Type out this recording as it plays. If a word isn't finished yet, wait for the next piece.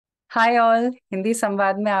Hi all, Hindi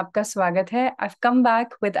संवाद में आपका स्वागत है. I've come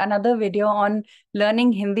back with another video on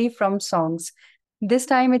learning Hindi from songs. This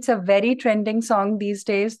time it's a very trending song these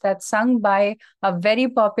days that's sung by a very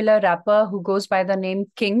popular rapper who goes by the name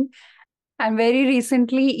King. And very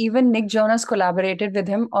recently even Nick Jonas collaborated with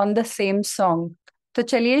him on the same song. तो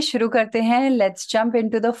चलिए शुरू करते हैं. Let's jump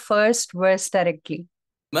into the first verse directly.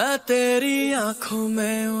 मैं तेरी आंखों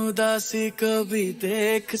में उदासी कभी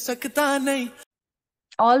देख सकता नहीं.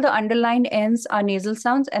 All the underlined ends are nasal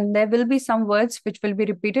sounds, and there will be some words which will be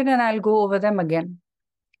repeated, and I'll go over them again.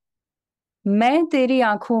 मैं तेरी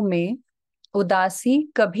आंखों में उदासी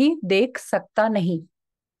कभी देख सकता नहीं.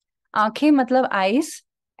 आंखें मतलब eyes,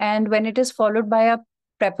 and when it is followed by a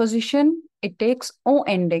preposition, it takes o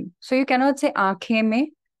ending. So you cannot say आंखें में,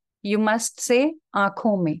 you must say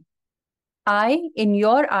आंखों में. In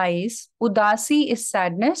your eyes, उदासी is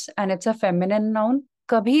sadness, and it's a feminine noun.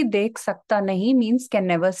 कभी देख सकता नहीं means can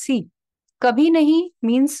never see. कभी नहीं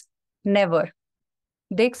means never.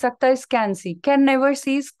 देख सकता is can see. Can never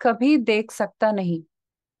sees कभी देख सकता नहीं.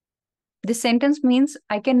 This sentence means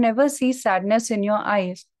I can never see sadness in your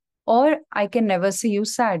eyes, or I can never see you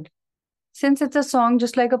sad. Since it's a song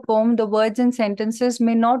just like a poem, the words and sentences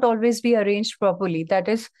may not always be arranged properly, that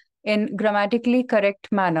is, in grammatically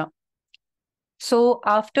correct manner. So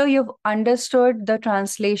after you've understood the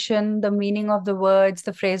translation, the meaning of the words,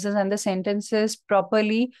 the phrases, and the sentences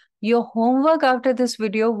properly, your homework after this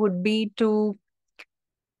video would be to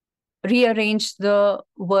rearrange the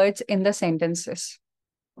words in the sentences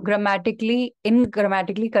in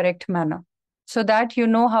grammatically correct manner, so that you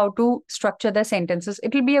know how to structure the sentences.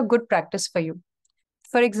 It will be a good practice for you.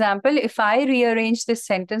 For example, if I rearrange this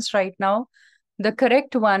sentence right now, the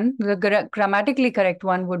correct one, the grammatically correct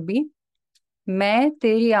one would be मैं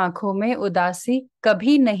तेरी आंखों में उदासी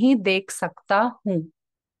कभी नहीं देख सकता हूं.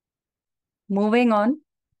 Moving on.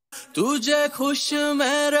 तुझे खुश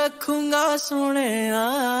मैं रखूंगा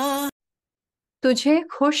सोनिया. तुझे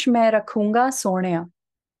खुश मैं रखूंगा सोनिया.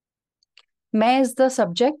 मैं is the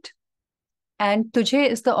subject and तुझे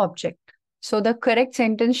is the object. So the correct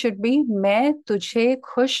sentence should be मैं तुझे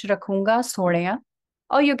खुश रखूंगा Sonia.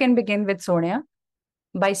 Or you can begin with Sonia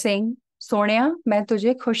by saying Sonia मैं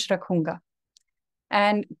तुझे खुश रखूंगा.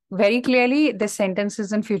 And very clearly, this sentence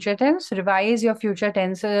is in future tense. Revise your future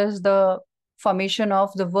tenses, the formation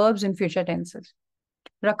of the verbs in future tenses.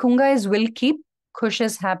 Rakhunga is will keep, khush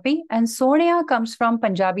is happy, and sonia comes from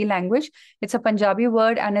Punjabi language. It's a Punjabi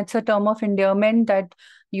word, and it's a term of endearment that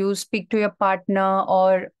you speak to your partner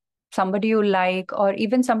or somebody you like, or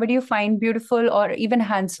even somebody you find beautiful or even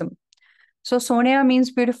handsome. So sonia means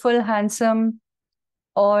beautiful, handsome,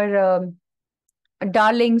 or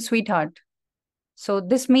darling, sweetheart. So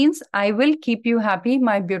this means I will keep you happy,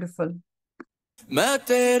 my beautiful. मैं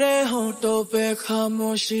तेरे होठों पे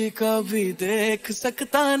खामोशी कभी देख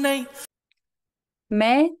सकता नहीं.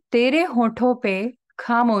 मैं तेरे होठों पे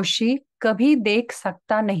खामोशी कभी देख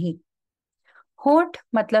सकता नहीं. होठ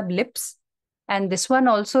मतलब lips, and this one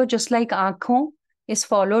also, just like आंखों, is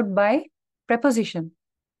followed by preposition.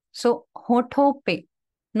 So होठों पे,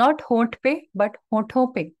 not होठ पे, but होठों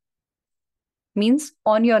पे means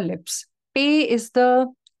on your lips. Pe is the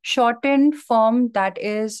shortened form that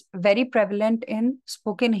is very prevalent in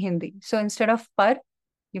spoken Hindi. So instead of par,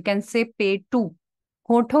 you can say pe tu.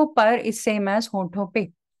 Honto par is same as honto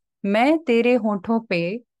pe. मैं तेरे होठों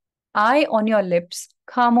पे, I on your lips,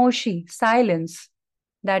 खामोशी, silence.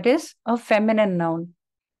 That is a feminine noun.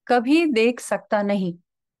 कभी देख सकता नहीं.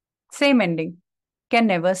 Same ending. Can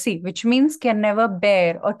never see, which means can never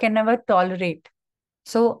bear or can never tolerate.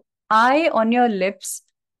 So I on your lips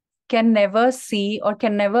can never see or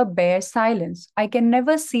can never bear silence. I can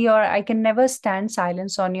never see or I can never stand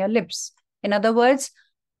silence on your lips. In other words,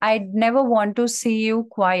 I'd never want to see you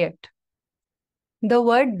quiet. The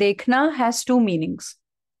word dekhna has two meanings.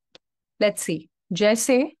 Let's see.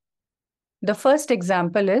 जैसे, the first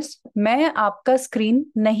example is, मैं आपका screen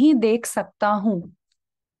नहीं देख सकता हूँ.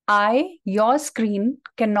 I, your screen,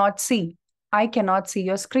 cannot see. I cannot see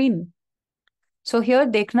your screen. So here,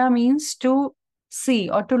 dekhna means to see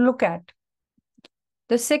or to look at.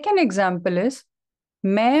 The second example is,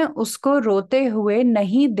 मैं उसको रोते हुए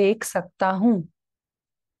नहीं देख सकता हूँ.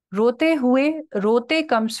 रोते हुए, रोते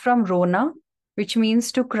comes from rona, which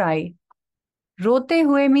means to cry. रोते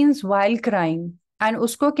हुए means while crying, and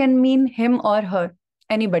उसको can mean him or her,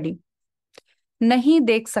 anybody. नहीं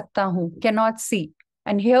देख सकता हूँ, cannot see.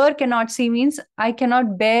 And here cannot see means I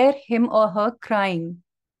cannot bear him or her crying.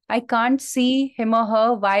 I can't see him or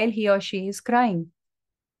her while he or she is crying.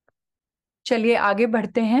 चलिए आगे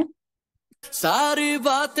बढ़ते हैं. सारी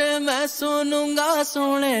बातें मैं सुनूंगा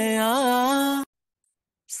सोनिया.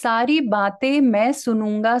 सारी बातें मैं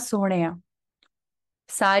सुनूंगा सोहणिया.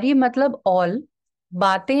 सारी मतलब all.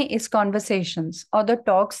 Batein is conversations or the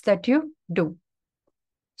talks that you do.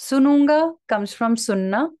 Sununga comes from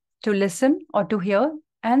sunna, to listen or to hear,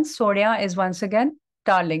 and sohniya is once again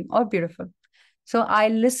darling or beautiful. So I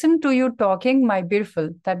listen to you talking, my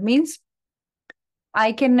beautiful. That means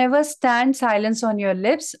I can never stand silence on your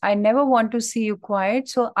lips. I never want to see you quiet.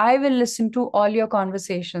 So I will listen to all your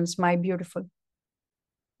conversations, my beautiful.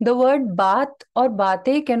 The word baat or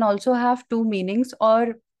bate can also have two meanings,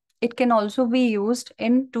 or it can also be used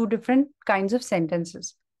in two different kinds of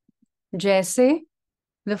sentences. जैसे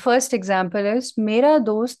the first example is मेरा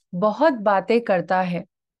दोस्त बहुत बातें करता है.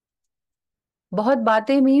 बहुत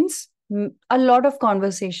बातें means a lot of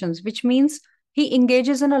conversations, which means he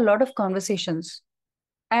engages in a lot of conversations,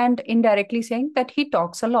 and indirectly saying that he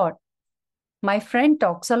talks a lot. My friend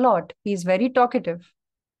talks a lot. He is very talkative.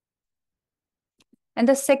 And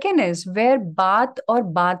the second is where baat or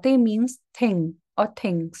bate means thing or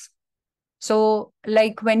things. So,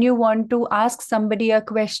 like when you want to ask somebody a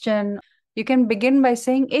question, you can begin by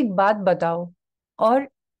saying, Ek baat batao. Or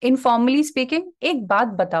informally speaking, Ek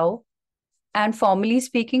baat batao. And formally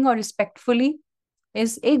speaking or respectfully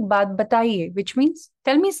is Ek baat bataiye, which means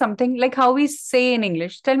tell me something, like how we say in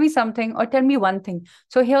English, tell me something or tell me one thing.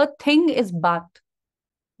 So, here, thing is baat.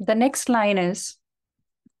 The next line is,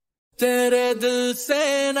 तेरे दिल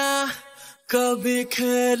से ना कभी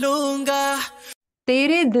खेलूंगा.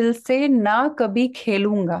 तेरे दिल से ना कभी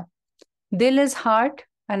खेलूंगा. Dil is heart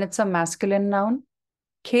and it's a masculine noun.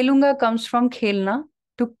 Khelunga comes from khelna,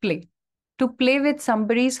 to play. To play with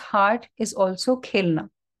somebody's heart is also khelna.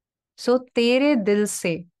 So tere dil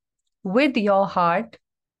se, with your heart,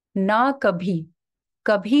 na kabhi.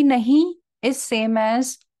 Kabhi nahi is same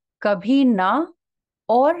as kabhi na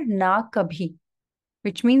or na kabhi,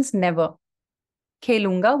 which means never.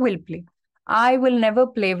 Khelunga will play. I will never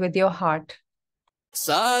play with your heart.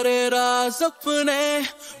 सारे राज अपने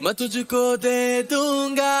मैं तुझको दे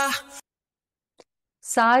दूंगा.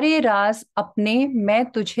 सारे राज अपने मैं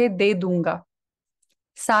तुझे दे दूंगा.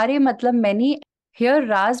 Sare matlab many. Here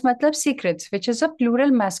raz matlab secrets, which is a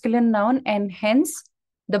plural masculine noun, and hence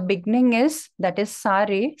the beginning is, that is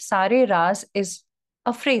sare. Sare raz is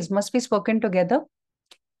a phrase, must be spoken together.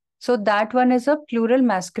 So that one is a plural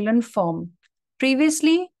masculine form.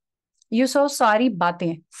 Previously, you saw sari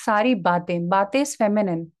batein. Sari batein. Bate is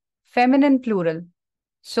feminine. Feminine plural.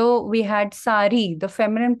 So we had sari, the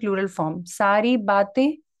feminine plural form. Sari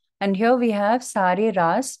batein. And here we have sare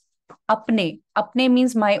raz. Apne. Apne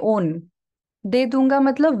means my own. De dunga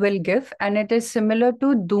matlab will give, and it is similar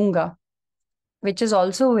to dunga, which is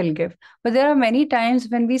also will give. But there are many times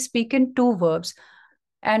when we speak in two verbs,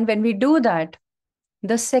 and when we do that,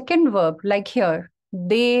 the second verb, like here,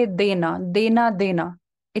 de dena, dena dena,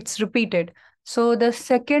 it's repeated. So the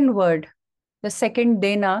second word, the second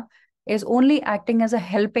dena, is only acting as a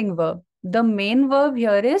helping verb. The main verb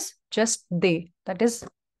here is just de, that is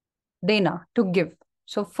dena, to give.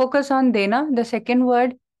 So focus on dena. The second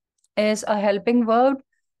word is a helping verb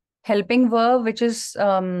which is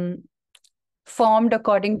formed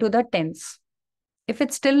according to the tense. If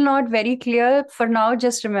it's still not very clear for now,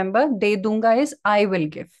 just remember de dunga is I will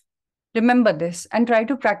give. Remember this and try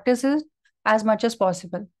to practice it as much as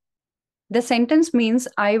possible. The sentence means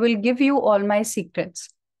I will give you all my secrets.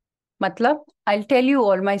 Matlab, I'll tell you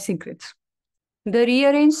all my secrets. The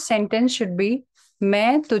rearranged sentence should be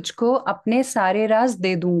मैं तुझको अपने सारे राज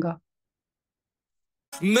दे दूंगा.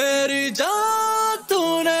 मेरी जान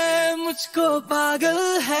तूने मुझको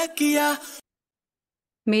पागल है किया.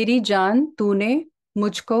 मेरी जान तूने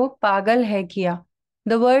मुझको पागल है किया.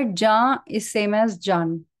 The word jaan is same as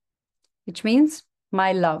jaan, which means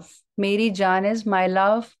my love. Meri jaan is my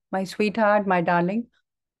love, my sweetheart, my darling.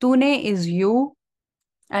 Tune is you.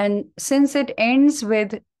 And since it ends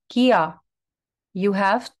with kiya, you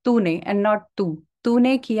have tune and not tu.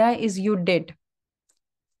 Tune kiya is you did.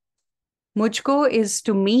 Mujhko is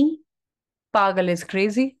to me. Pagal is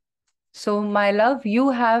crazy. So, my love,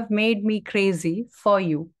 you have made me crazy for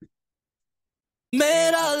you.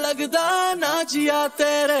 मेरा लगदा ना जिया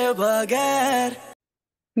तेरे बगैर.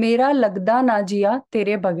 मेरा लगदा ना जिया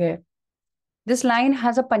तेरे बगैर. This line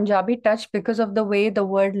has a Punjabi touch because of the way the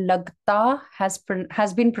word lagta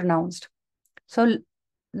has been pronounced. So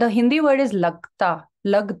the Hindi word is lagta,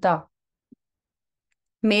 lagta.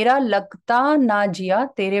 Mera lagta na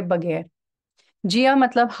jiya tere bagair. Jiya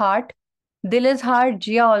matlab heart. Dil is heart.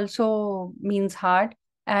 Jiya also means heart.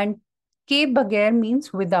 And ke bagair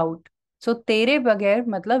means without. So tere bagair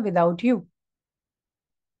matlab without you.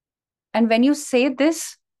 And when you say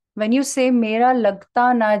this, when you say mera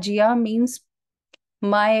lagta na jiya means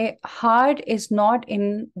My heart is not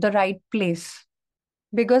in the right place.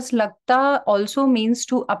 Because lagta also means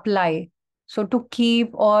to apply. So to keep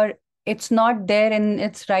or it's not there in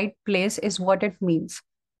its right place is what it means.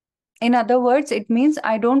 In other words, it means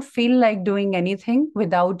I don't feel like doing anything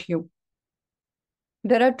without you.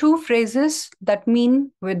 There are two phrases that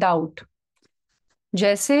mean without.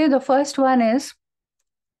 जैसे the first one is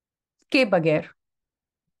के बगैर.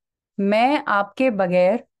 मैं आपके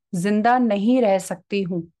बगैर जिंदा नहीं रह सकती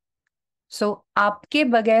हूँ. So आपके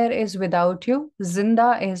बगैर is without you,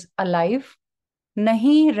 जिंदा is alive,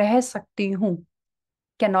 नहीं रह सकती हूँ,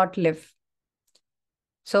 cannot live.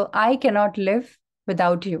 So I cannot live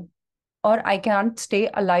without you, or I can't stay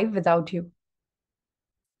alive without you.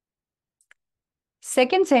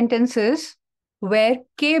 Second sentence is where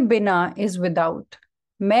के बिना is without.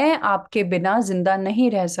 मैं आपके बिना जिंदा नहीं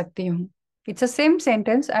रह सकती हूँ. It's the same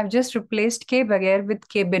sentence. I've just replaced के बगैर with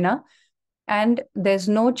के बिना, and there's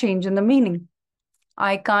no change in the meaning.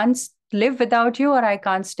 I can't live without you, or I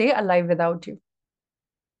can't stay alive without you.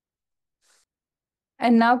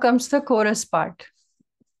 And now comes the chorus part.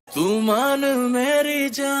 तू मान मेरी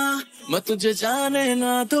जान मैं तुझे जाने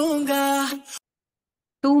ना दूंगा.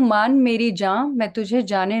 तू मान मेरी जान मैं तुझे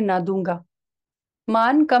जाने ना दूंगा.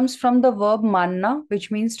 Man comes from the verb manna,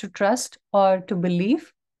 which means to trust or to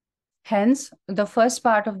believe. Hence, the first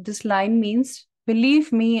part of this line means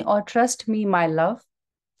believe me or trust me, my love.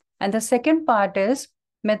 And the second part is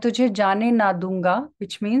मैं तुझे जाने ना दूंगा,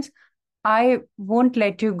 which means I won't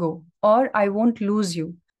let you go or I won't lose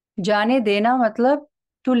you. जाने देना मतलब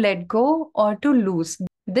to let go or to lose.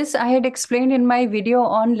 This I had explained in my video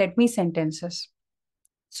on let me sentences.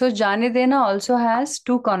 So जाने देना also has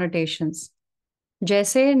two connotations.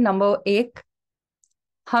 जैसे number 1,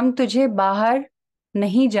 हम तुझे बाहर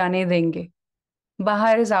नहीं जाने देंगे.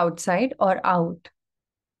 बाहर is outside or out.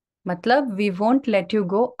 मतलब we won't let you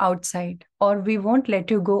go outside or we won't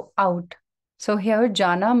let you go out. So here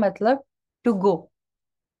जाना मतलब to go.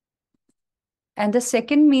 And the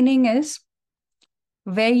second meaning is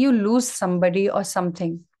where you lose somebody or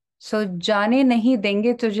something. So जाने नहीं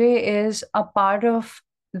देंगे तुझे is a part of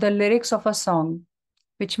the lyrics of a song,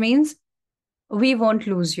 which means we won't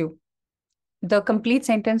lose you. The complete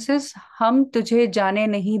sentence is हम तुझे जाने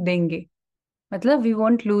नहीं देंगे. मतलब we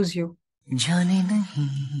won't lose you. जाने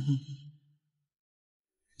नहीं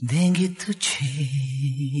देंगे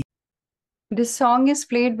तुझे. This song is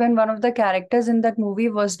played when one of the characters in that movie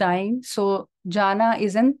was dying. So Jana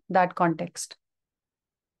is in that context.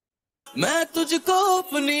 मैं तुझको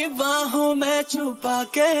अपनी बाहों में छुपा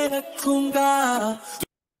के रखूंगा.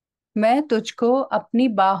 मैं तुझको अपनी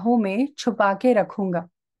बाहों में छुपा के रखूंगा.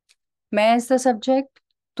 मैं is the subject,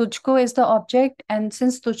 तुझको is the object, and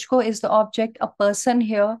since तुझको is the object, a person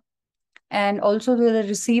here, and also the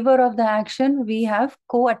receiver of the action, we have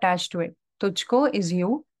को attached to it. तुझको is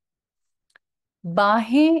you.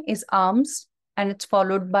 Bahe is arms, and it's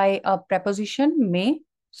followed by a preposition में,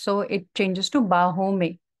 so it changes to बाहों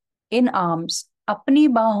में. In arms. अपनी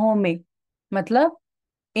बाहों में मतलब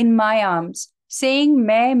in my arms. Saying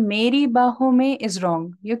मैं मेरी बाहों में is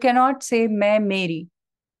wrong. You cannot say मैं मेरी,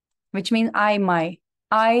 which means I my.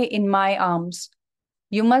 I in my arms.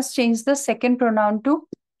 You must change the second pronoun to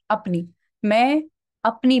अपनी. मैं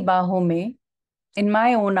अपनी बाहों में, in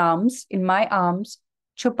my own arms, in my arms.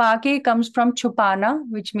 Chupake comes from chupana,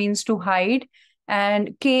 which means to hide,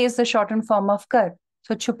 and ke is the shortened form of kar.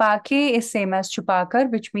 So chupake is same as chupakar,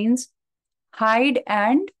 which means hide,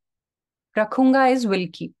 and rakhunga is will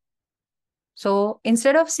keep. So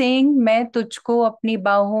instead of saying मैं तुझको अपनी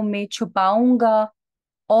बाहों में छुपाऊंगा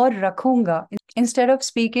और रखूंगा, instead of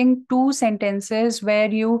speaking two sentences where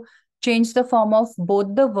you change the form of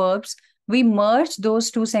both the verbs, we merge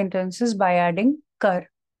those two sentences by adding कर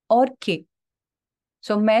और के.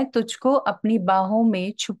 So मैं तुझको अपनी बाहों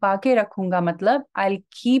में छुपा के रखूंगा मतलब I'll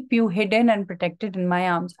keep you hidden and protected in my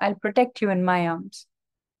arms. I'll protect you in my arms.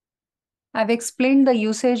 I've explained the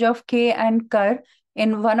usage of K and Kar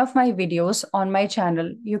in one of my videos on my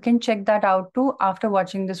channel. You can check that out too after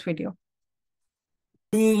watching this video.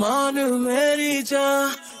 तू मान मेरी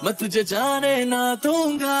जान मैं तुझे जाने ना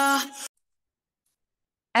दूंगा.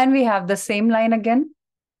 And we have the same line again.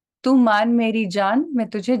 तू मान मेरी जान मैं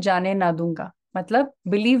तुझे जाने ना दूंगा. मतलब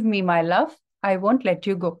believe me my love, I won't let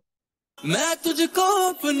you go. मैं तुझको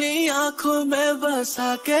अपनी आंखों में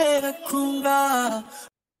बसा के रखूंगा.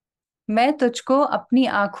 मैं तुझको अपनी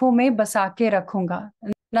आंखों में बसा के रखूंगा.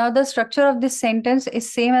 Now the structure of this sentence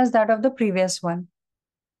is same as that of the previous one.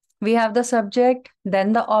 We have the subject,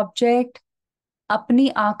 then the object, अपनी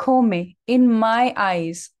आंखों में, in my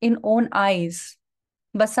eyes, in own eyes.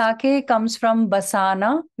 Basake comes from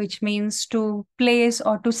basana, which means to place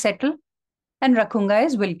or to settle. And rakhunga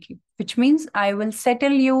is will keep, which means I will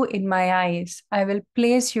settle you in my eyes. I will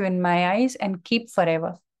place you in my eyes and keep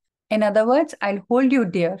forever. In other words, I'll hold you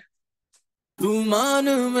dear. तू मान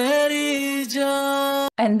मेरी जान.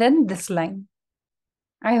 And then this line.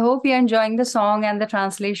 I hope you're enjoying the song and the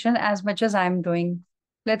translation as much as I'm doing.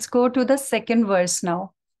 Let's go to the second verse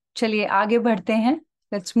now. चलिए आगे बढ़ते हैं.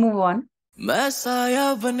 Let's move on. मैं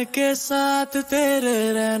साया बन के साथ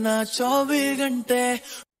तेरे रहना 24 घंटे.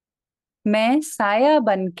 मैं साया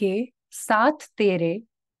बन के साथ तेरे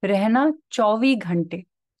रहना 24 घंटे.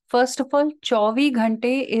 First of all, 24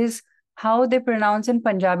 घंटे is how they pronounce in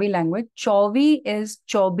Punjabi language. 24 is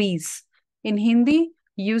 24. In Hindi,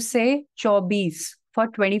 you say 24 for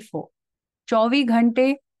 24. 24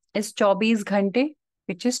 घंटे is 24 घंटे,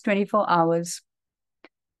 which is 24 hours.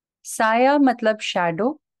 Saya matlab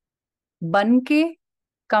shadow. Banke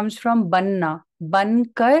comes from banna.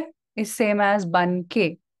 Bankar is same as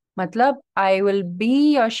banke. Matlab I will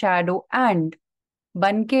be your shadow and.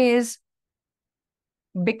 Banke is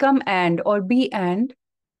become and or be and.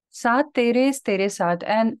 Saath tere is tere saath.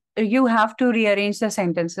 And you have to rearrange the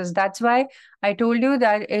sentences. That's why I told you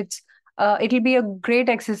that it'll be a great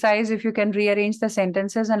exercise if you can rearrange the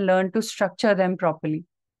sentences and learn to structure them properly.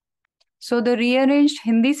 So the rearranged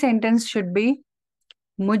Hindi sentence should be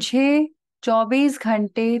मुझे 24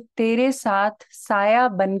 घंटे तेरे साथ साया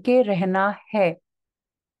बनके रहना है,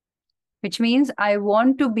 which means I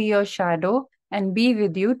want to be your shadow and be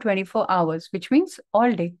with you 24 hours, which means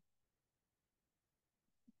all day.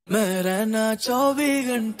 मैं रहना 24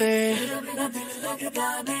 घंटे.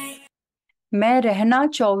 मैं रहना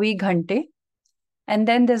 24 घंटे. And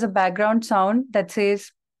then there's a background sound that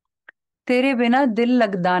says तेरे बिना दिल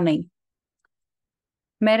लगदा नहीं.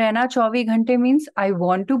 मैं रहना 24 घंटे means I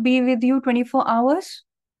want to be with you 24 hours,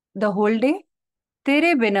 the whole day.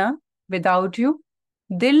 तेरे बिना, without you,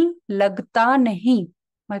 दिल लगता नहीं.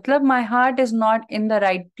 मतलब my heart is not in the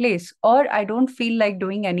right place or I don't feel like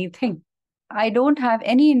doing anything. I don't have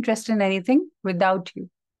any interest in anything without you.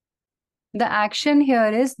 The action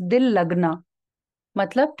here is dil lagna.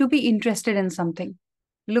 मतलब to be interested in something.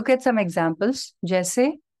 Look at some examples. जैसे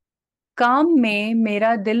काम में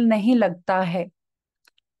मेरा दिल नहीं लगता है.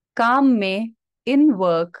 काम में in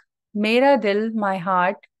work मेरा दिल my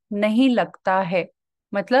heart नहीं लगता है.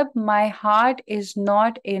 मतलब my heart is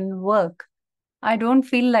not in work. I don't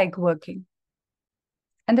feel like working.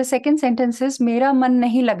 And the second sentence is मेरा मन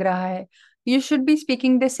नहीं लग रहा है. You should be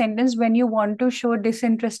speaking this sentence when you want to show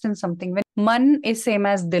disinterest in something. When man is same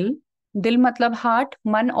as dil. Dil matlab heart.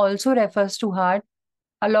 Man also refers to heart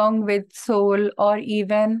along with soul or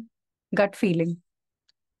even gut feeling.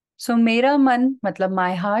 So मेरा मन matlab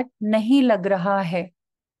my heart नहीं लग रहा है.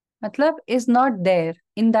 Matlab is not there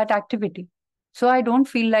in that activity. So I don't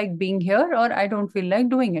feel like being here or I don't feel like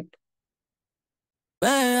doing it.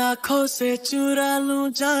 मैं आंखों से चुरा लूं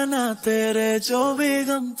जाना तेरे जो भी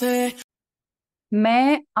गम थे.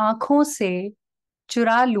 मैं आंखों से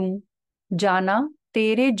चुरा लूं जाना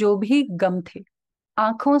तेरे जो भी गम थे.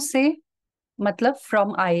 आंखों से मतलब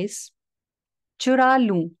from eyes. चुरा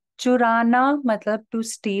लूं, चुराना मतलब to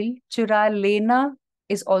steal. चुरा लेना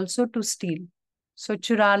is also to steal. So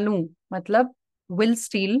चुरा लूं मतलब will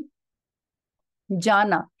steal.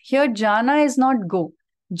 जाना, here jana is not go.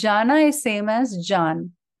 Jana is same as jaan.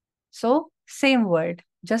 So same word,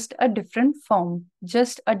 just a different form,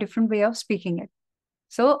 just a different way of speaking it.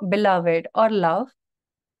 So beloved or love.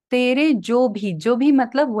 तेरे जो भी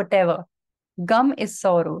मतलब whatever. Gum is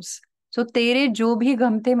sorrows. So तेरे जो भी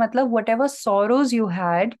गम थे मतलब whatever sorrows you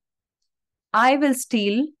had, I will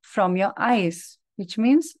steal from your eyes, which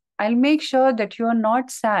means I'll make sure that you are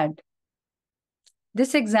not sad.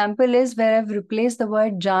 This example is where I've replaced the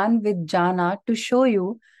word Jan with Jana to show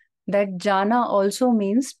you that Jana also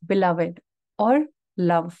means beloved or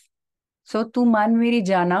love. So, Tu Maan Meri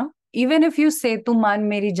Jana, even if you say Tu Maan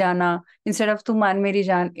Meri Jana instead of Tu Maan Meri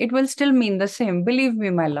Jaan, it will still mean the same. Believe me,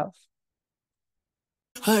 my love.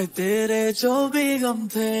 हाय तेरे जो भी गम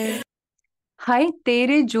थे. हाय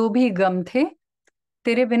तेरे जो भी गम थे,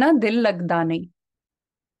 तेरे बिना दिल लगदा नहीं.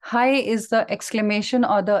 Hi is the exclamation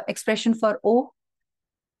or the expression for oh.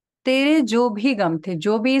 तेरे जो भी गम थे,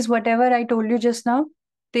 जो भी is whatever I told you just now.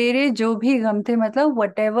 तेरे जो भी गम थे मतलब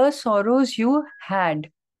whatever sorrows you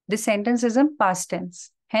had. This sentence is in past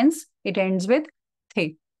tense. Hence, it ends with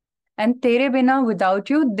थे. And तेरे बिना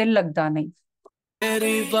without you दिल लगता नहीं.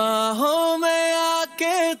 मेरी बाहों में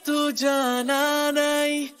आके तू जाना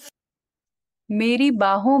नहीं. मेरी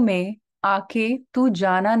बाहों में आके तू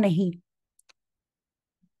जाना नहीं.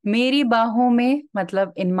 मेरी बाहों में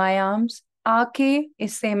मतलब in my arms. आके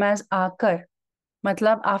is same as आकर,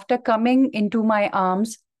 मतलब after coming into my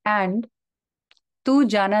arms, and तू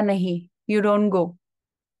जाना नहीं, you don't go.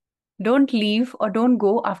 Don't leave or don't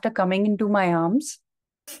go after coming into my arms.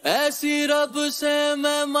 ऐसी रब से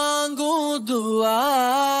मैं मांगू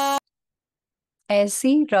दुआ,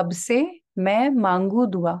 ऐसी रब से मैं मांगू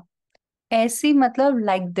दुआ. ऐसी मतलब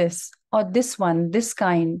like this or this one, this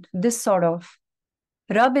kind, this sort of.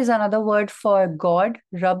 Rab is another word for God.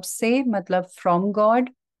 Rab se matlab from God.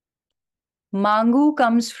 Mangu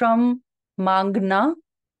comes from mangna,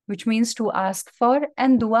 which means to ask for,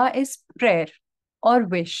 and dua is prayer or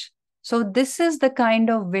wish. So this is the kind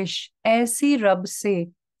of wish. Aisi Rab se,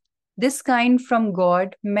 this kind from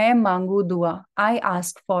God, main mangu dua, I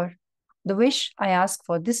ask for. The wish I ask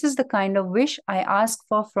for. This is the kind of wish I ask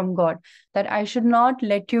for from God, that I should not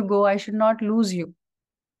let you go, I should not lose you.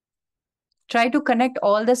 Try to connect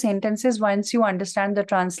all the sentences once you understand the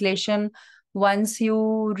translation. Once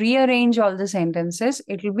you rearrange all the sentences,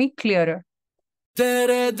 it will be clearer.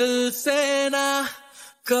 तेरे दिल से ना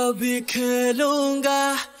कभी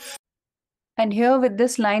खेलूंगा. And here with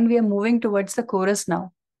this line, we are moving towards the chorus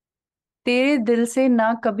now. तेरे दिल से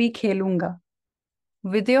ना कभी खेलूंगा.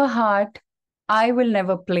 With your heart, I will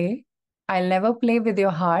never play. I'll never play with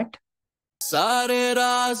your heart. सारे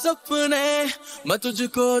राज अपने मैं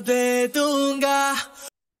तुझको दे दूंगा.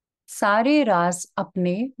 सारे राज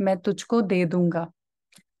अपने मैं तुझको दे दूंगा.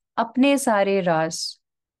 अपने सारे राज,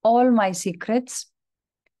 all my secrets,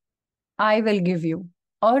 I will give you,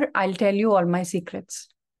 or I'll tell you all my secrets.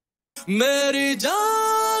 मेरी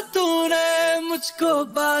जान तूने मुझको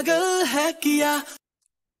पागल है किया.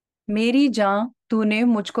 मेरी जान तूने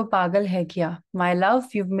मुझको पागल है किया. My love,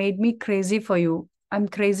 you've made me crazy for you. I'm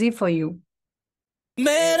crazy for you.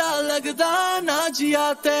 मेरा लगदा ना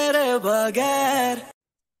जिया तेरे बगैर.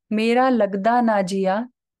 मेरा लगदा ना जिया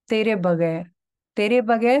तेरे बगैर. तेरे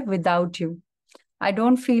बगैर, without you. I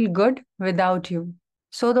don't feel good without you.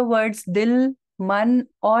 So the words dil, man,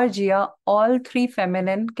 or jia, all three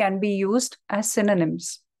feminine, can be used as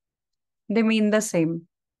synonyms. They mean the same.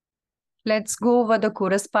 Let's go over the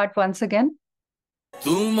chorus part once again.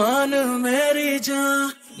 तू मान मेरी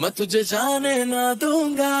जान मैं तुझे जाने ना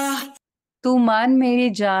दूंगा. तू मान मेरी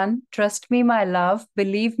जान, trust me my love,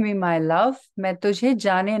 believe me my love, मैं तुझे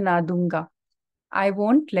जाने ना दूंगा. I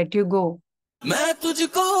won't let you go. मैं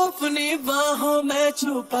तुझको अपनी बाहों में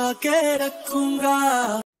छुपा के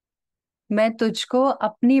रखूंगा. मैं तुझको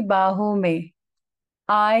अपनी बाहों में,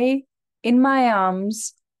 I, in my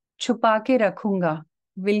arms, छुपा के रखूंगा.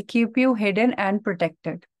 Will keep you hidden and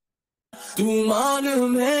protected. तू मान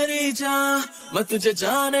मेरी जान मैं तुझे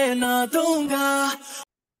जाने ना दूंगा.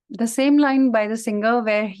 The same line by the singer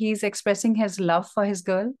where he's expressing his love for his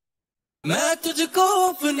girl. मैं तुझको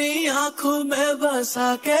अपनी आंखों में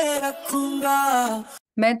बसा के रखूंगा.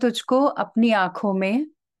 मैं तुझको अपनी आंखों में,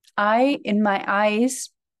 I, in my eyes,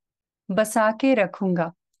 बसा के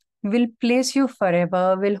रखूंगा. Will place you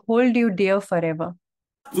forever, will hold you dear forever.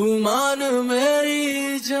 तू मान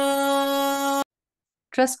मेरी जान.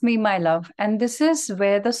 Trust me, my love. And this is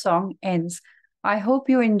where the song ends. I hope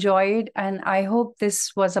you enjoyed and I hope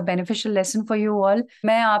this was a beneficial lesson for you all.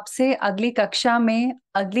 मैं आपसे अगली कक्षा में,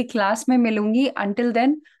 अगली क्लास में मिलूंगी. Until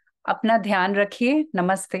then, अपना ध्यान रखिए.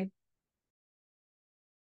 नमस्ते.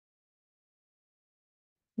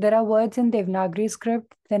 There are words in Devanagari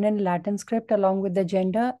script, then in Latin script, along with the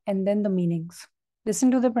gender and then the meanings.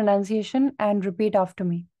 Listen to the pronunciation and repeat after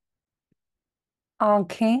me.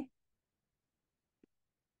 आंखें,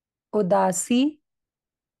 उदासी,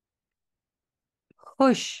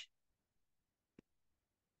 खुश,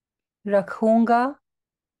 रखूंगा,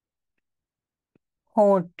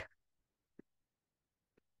 होंठ,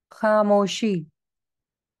 खामोशी,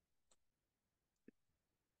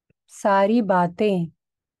 सारी बातें,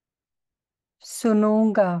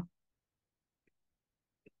 सुनूंगा,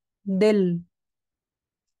 दिल.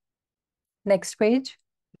 Next page.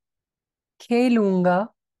 खेलूंगा,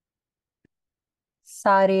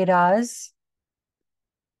 सारे राज,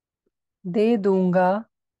 दे दूंगा,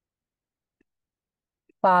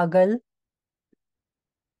 पागल,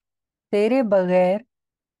 तेरे बगैर,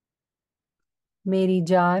 मेरी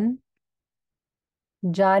जान,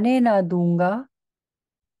 जाने ना दूंगा,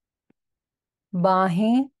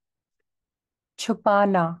 बाहें,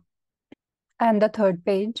 छुपाना. And the third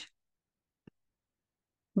page.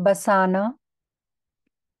 बसाना,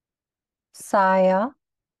 साया,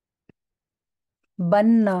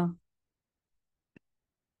 बनना,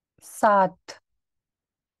 साथ,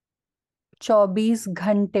 24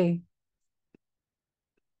 घंटे,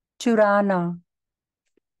 चुराना,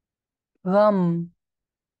 गम,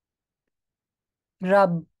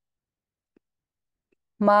 रब,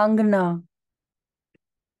 मांगना,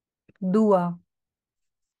 दुआ,